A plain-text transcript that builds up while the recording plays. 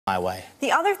my way.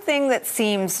 The other thing that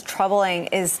seems troubling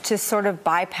is to sort of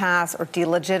bypass or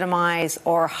delegitimize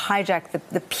or hijack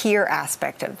the peer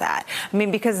aspect of that. I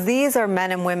mean, because these are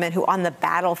men and women who on the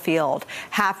battlefield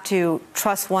have to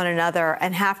trust one another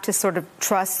and have to sort of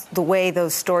trust the way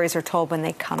those stories are told when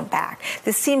they come back.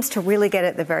 This seems to really get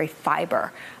at the very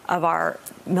fiber of our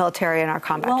military and our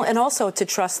combat. Well, and also to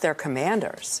trust their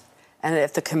commanders. And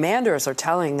if the commanders are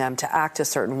telling them to act a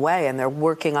certain way and they're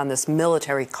working on this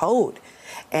military code,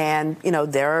 and,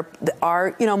 there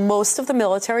are, most of the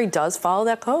military does follow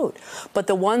that code. But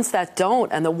the ones that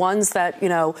don't, and the ones that,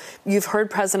 you've heard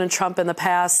President Trump in the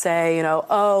past say,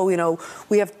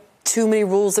 we have too many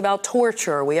rules about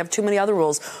torture. We have too many other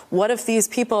rules. What if these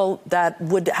people that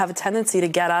would have a tendency to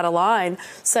get out of line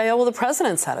say, oh, well, the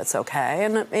president said it's okay.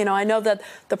 And, I know that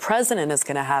the president is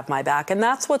going to have my back. And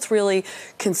that's what's really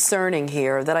concerning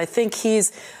here, that I think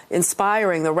he's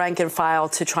inspiring the rank and file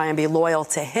to try and be loyal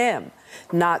to him,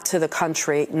 not to the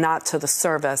country, not to the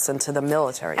service and to the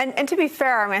military. And to be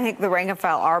fair, I think the rank and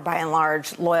file are by and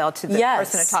large loyal to the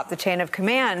person atop the chain of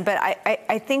command. But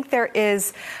I think there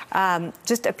is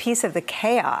just a piece of the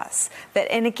chaos that,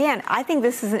 and again, I think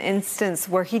this is an instance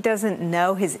where he doesn't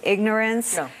know his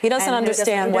ignorance. No, he doesn't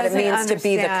understand what it means to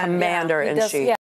be the commander-in-chief.